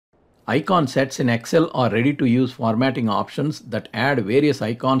Icon sets in Excel are ready-to-use formatting options that add various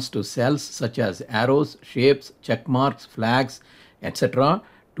icons to cells such as arrows, shapes, check marks, flags, etc.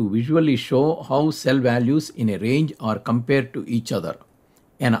 to visually show how cell values in a range are compared to each other.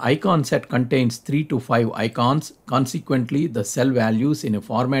 An icon set contains 3 to 5 icons. Consequently, the cell values in a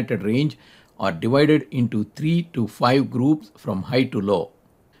formatted range are divided into 3 to 5 groups from high to low.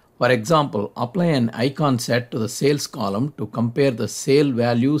 For example, apply an icon set to the sales column to compare the sale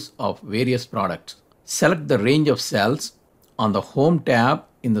values of various products. Select the range of cells. On the Home tab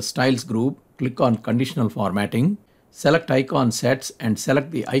in the Styles group, click on Conditional Formatting. Select icon sets and select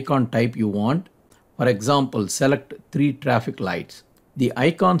the icon type you want. For example, select 3 traffic lights. The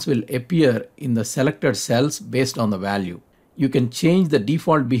icons will appear in the selected cells based on the value. You can change the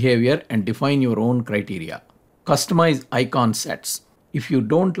default behavior and define your own criteria. Customize icon sets. If you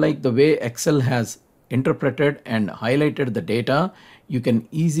don't like the way Excel has interpreted and highlighted the data, you can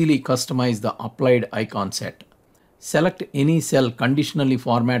easily customize the applied icon set. Select any cell conditionally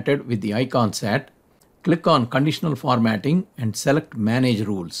formatted with the icon set. Click on Conditional Formatting and select Manage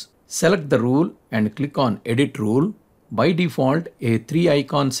Rules. Select the rule and click on Edit Rule. By default, a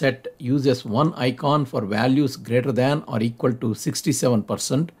 3-icon set uses one icon for values greater than or equal to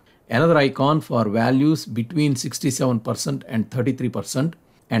 67%, another icon for values between 67% and 33%,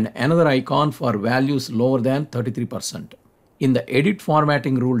 and another icon for values lower than 33%. In the Edit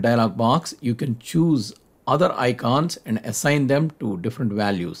Formatting Rule dialog box, you can choose other icons and assign them to different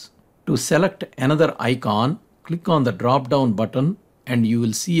values. To select another icon, click on the drop-down button and you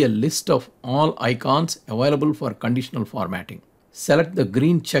will see a list of all icons available for conditional formatting. Select the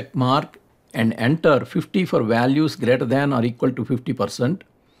green check mark and enter 50 for values greater than or equal to 50%.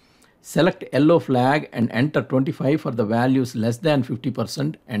 Select yellow flag and enter 25 for the values less than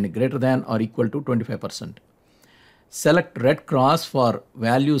 50% and greater than or equal to 25%. Select red cross for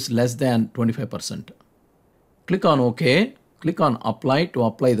values less than 25%. Click on OK. Click on Apply to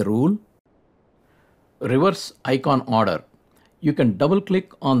apply the rule. Reverse icon order. You can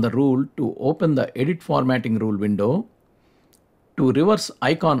double-click on the rule to open the Edit Formatting Rule window. To reverse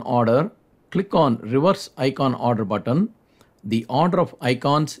icon order, click on Reverse Icon Order button. The order of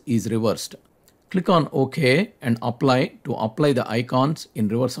icons is reversed. Click on OK and Apply to apply the icons in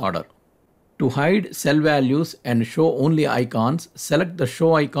reverse order. To hide cell values and show only icons, select the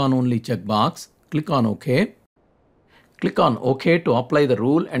Show Icon Only checkbox. Click on OK. Click on OK to apply the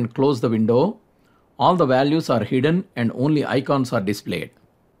rule and close the window. All the values are hidden and only icons are displayed.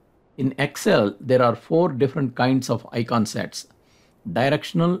 In Excel, there are 4 different kinds of icon sets: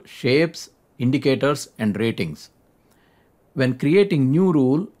 directional, shapes, indicators, and ratings. When creating new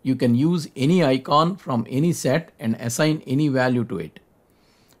rule, you can use any icon from any set and assign any value to it.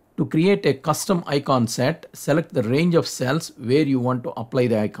 To create a custom icon set, select the range of cells where you want to apply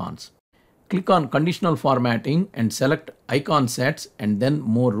the icons. Click on Conditional Formatting and select Icon Sets and then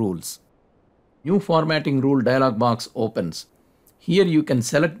More Rules. New Formatting Rule dialog box opens. Here you can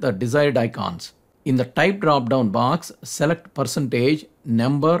select the desired icons. In the Type drop-down box, select %,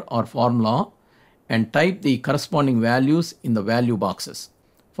 number or formula and type the corresponding values in the value boxes.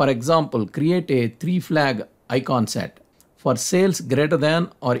 For example, create a 3-flag icon set. For sales greater than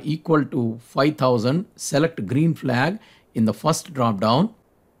or equal to 5,000, select green flag in the first drop-down.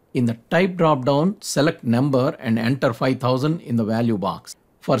 In the Type drop-down, select number and enter 5,000 in the value box.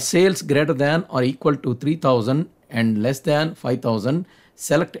 For sales greater than or equal to 3,000 and less than 5,000,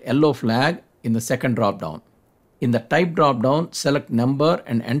 select yellow flag in the second drop-down. In the Type drop-down, select number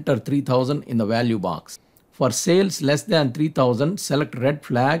and enter 3,000 in the value box. For sales less than 3,000, select red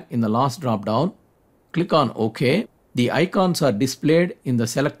flag in the last drop-down. Click on OK. The icons are displayed in the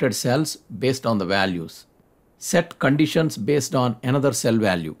selected cells based on the values. Set conditions based on another cell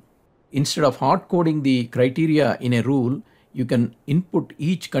value. Instead of hard coding the criteria in a rule, you can input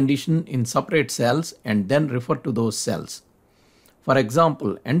each condition in separate cells and then refer to those cells. For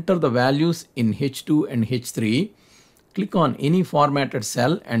example, enter the values in H2 and H3. Click on any formatted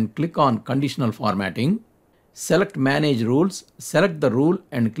cell and click on Conditional Formatting. Select Manage Rules. Select the rule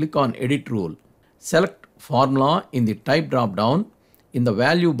and click on Edit Rule. Select Formula in the Type drop-down. In the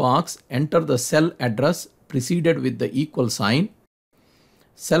value box, enter the cell address preceded with the equal sign.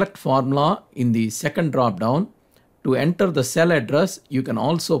 Select Formula in the second drop-down. To enter the cell address, you can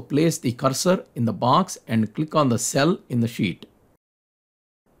also place the cursor in the box and click on the cell in the sheet.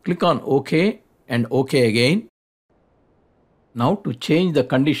 Click on OK and OK again. Now to change the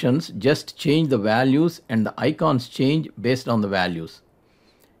conditions, just change the values and the icons change based on the values.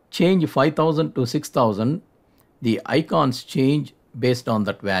 Change 5,000 to 6,000. The icons change based on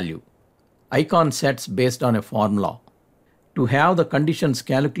that value. Icon sets based on a formula. To have the conditions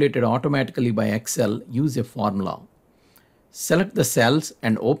calculated automatically by Excel, use a formula. Select the cells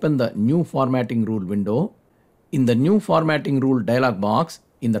and open the New Formatting Rule window. In the New Formatting Rule dialog box,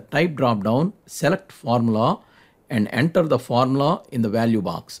 in the Type drop-down, select Formula and enter the formula in the value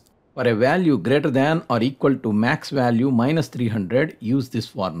box. For a value greater than or equal to max value minus 300, use this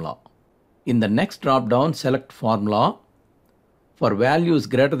formula. In the next drop-down, select Formula. For values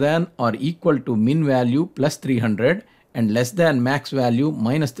greater than or equal to min value plus 300 and less than max value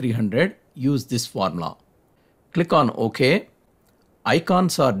minus 300, use this formula. Click on OK.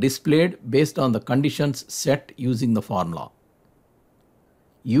 Icons are displayed based on the conditions set using the formula.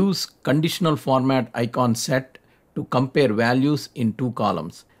 Use conditional format icon set to compare values in two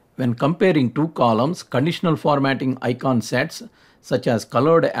columns. When comparing two columns, conditional formatting icon sets such as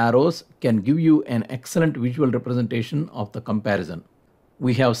colored arrows can give you an excellent visual representation of the comparison.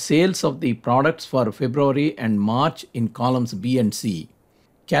 We have sales of the products for February and March in columns B and C.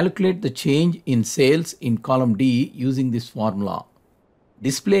 Calculate the change in sales in column D using this formula.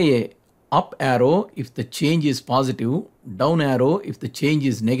 Display a up arrow if the change is positive, down arrow if the change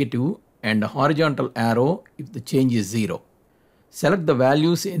is negative, and a horizontal arrow if the change is 0. Select the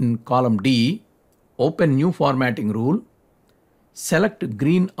values in column D, open New Formatting Rule, select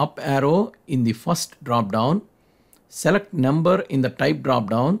green up arrow in the first drop-down, select number in the type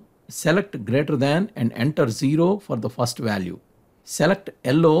drop-down, select greater than and enter 0 for the first value. Select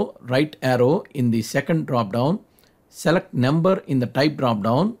yellow right arrow in the second drop-down, select number in the type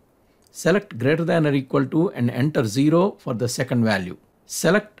drop-down, select greater than or equal to and enter 0 for the second value.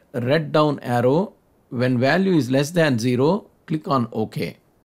 Select red down arrow. When value is less than 0, click on OK.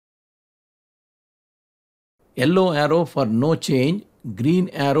 Yellow arrow for no change, green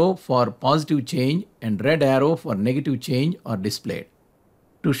arrow for positive change, and red arrow for negative change are displayed.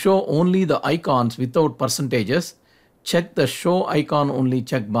 To show only the icons without percentages, check the Show Icon Only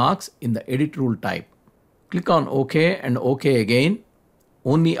checkbox in the Edit Rule type. Click on OK and OK again.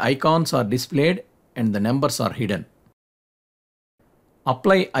 Only icons are displayed and the numbers are hidden.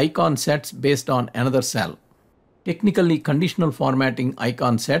 Apply icon sets based on another cell. Technically, conditional formatting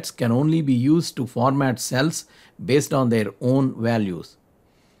icon sets can only be used to format cells based on their own values.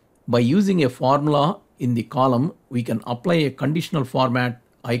 By using a formula in the column, we can apply a conditional format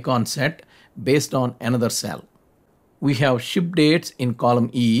icon set based on another cell. We have ship dates in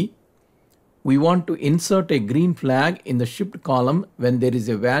column E. We want to insert a green flag in the shipped column when there is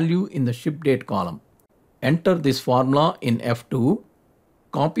a value in the ship date column. Enter this formula in F2.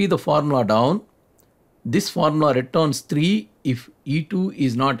 Copy the formula down. This formula returns 3 if E2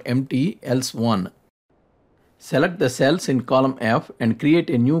 is not empty, else 1. Select the cells in column F and create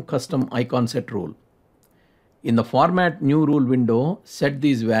a new custom icon set rule. In the Format New Rule window, set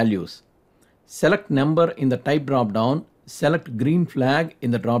these values. Select number in the type drop-down, select green flag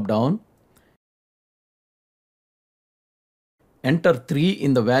in the drop-down, enter 3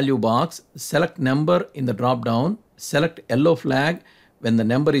 in the value box, select number in the drop-down, select yellow flag when the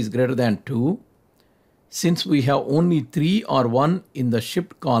number is greater than 2. Since we have only 3 or 1 in the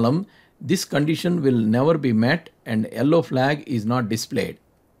shipped column, this condition will never be met and yellow flag is not displayed.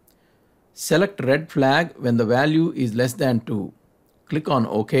 Select red flag when the value is less than 2. Click on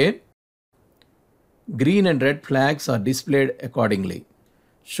OK. Green and red flags are displayed accordingly.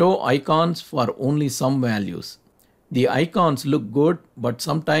 Show icons for only some values. The icons look good, but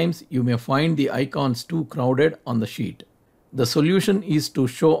sometimes you may find the icons too crowded on the sheet. The solution is to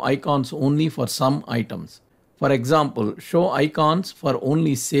show icons only for some items. For example, show icons for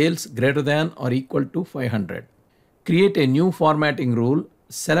only sales greater than or equal to 500. Create a new formatting rule.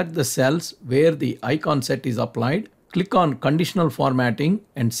 Select the cells where the icon set is applied. Click on Conditional Formatting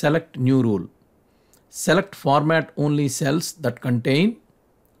and select New Rule. Select Format Only cells that contain.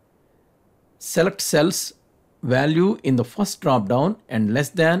 Select cells value in the first drop-down and less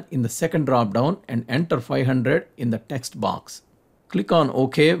than in the second drop-down and enter 500 in the text box. Click on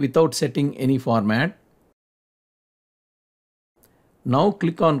OK without setting any format. Now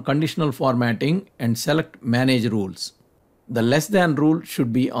click on Conditional Formatting and select Manage Rules. The less than rule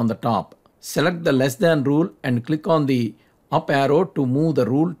should be on the top. Select the less than rule and click on the up arrow to move the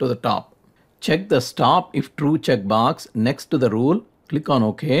rule to the top. Check the Stop if True checkbox next to the rule. Click on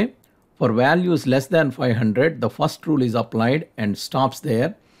OK. For values less than 500, the first rule is applied and stops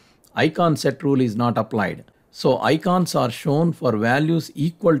there. Icon set rule is not applied. So icons are shown for values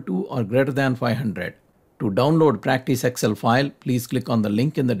equal to or greater than 500. To download practice Excel file, please click on the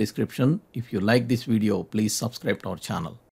link in the description. If you like this video, please subscribe to our channel.